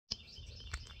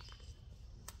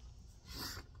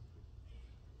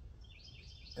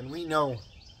And we know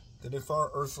that if our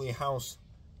earthly house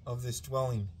of this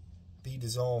dwelling be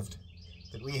dissolved,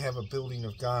 that we have a building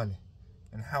of God,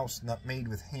 and house not made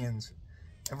with hands,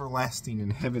 everlasting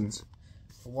in heavens.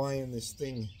 For why in this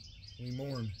thing we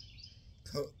mourn,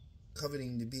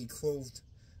 coveting to be clothed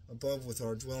above with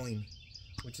our dwelling,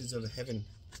 which is of heaven?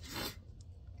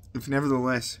 If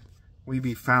nevertheless we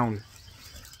be found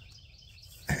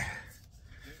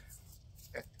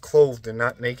clothed and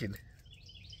not naked,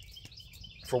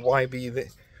 for why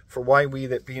we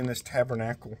that be in this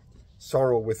tabernacle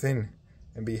sorrow within,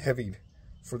 and be heavied,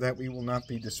 for that we will not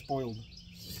be despoiled,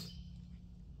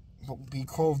 but be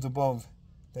clothed above,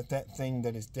 that that thing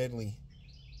that is deadly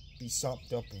be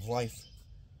sopped up of life.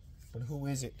 But who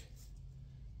is it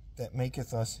that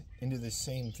maketh us into this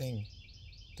same thing?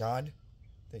 God,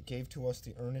 that gave to us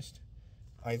the earnest,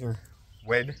 either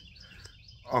wed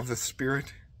of the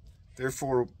Spirit.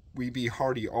 Therefore we be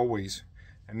hearty always,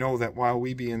 and know that while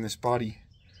we be in this body,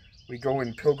 we go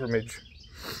in pilgrimage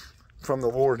from the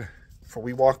Lord, for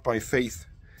we walk by faith,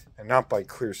 and not by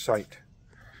clear sight.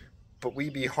 But we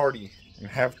be hearty, and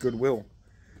have good will,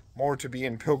 more to be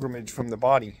in pilgrimage from the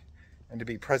body, and to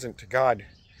be present to God.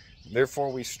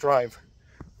 Therefore we strive,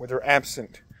 whether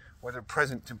absent, whether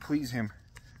present, to please him.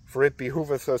 For it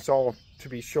behoveth us all to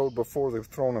be showed before the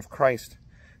throne of Christ,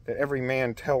 that every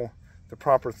man tell the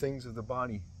proper things of the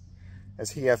body,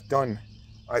 as he hath done,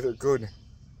 either good,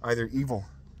 either evil.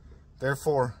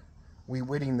 Therefore, we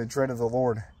witting the dread of the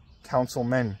Lord, counsel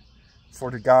men,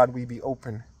 for to God we be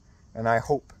open, and I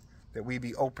hope that we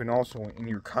be open also in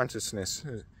your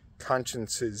consciences.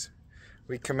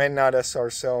 We commend not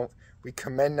ourselves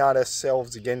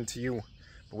again to you,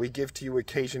 but we give to you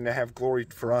occasion to have glory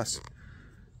for us,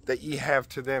 that ye have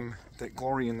to them that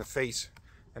glory in the face,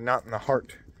 and not in the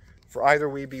heart. For either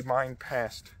we by mind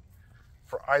pass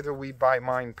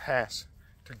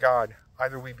to God,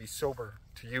 either we be sober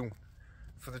to you.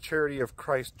 For the charity of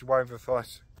Christ driveth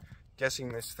us, guessing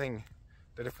this thing,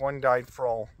 that if one died for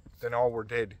all, then all were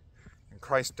dead. And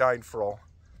Christ died for all,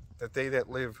 that they that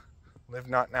live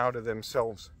not now to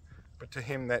themselves, but to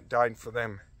him that died for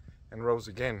them, and rose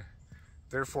again.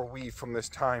 Therefore we from this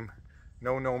time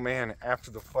know no man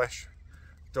after the flesh,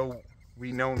 though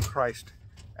we known Christ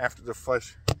after the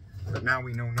flesh, but now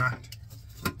we know not.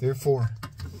 Therefore,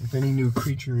 if any new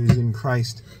creature is in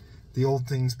Christ, the old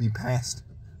things be past.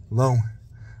 Lo,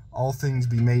 all things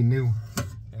be made new,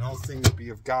 and all things be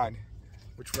of God,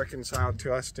 which reconciled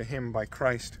to us to him by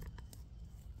Christ,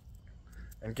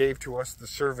 and gave to us the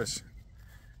service.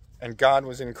 And God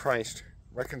was in Christ,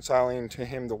 reconciling to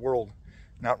him the world,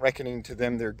 not reckoning to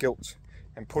them their guilt,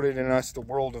 and put it in us the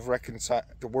word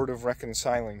of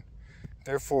reconciling.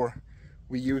 Therefore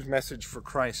we use message for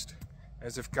Christ,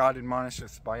 as if God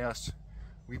admonisheth by us.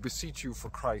 We beseech you for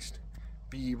Christ,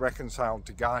 be ye reconciled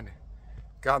to God.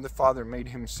 God the Father made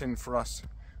him sin for us,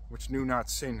 which knew not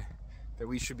sin, that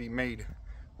we should be made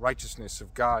righteousness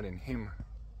of God in him.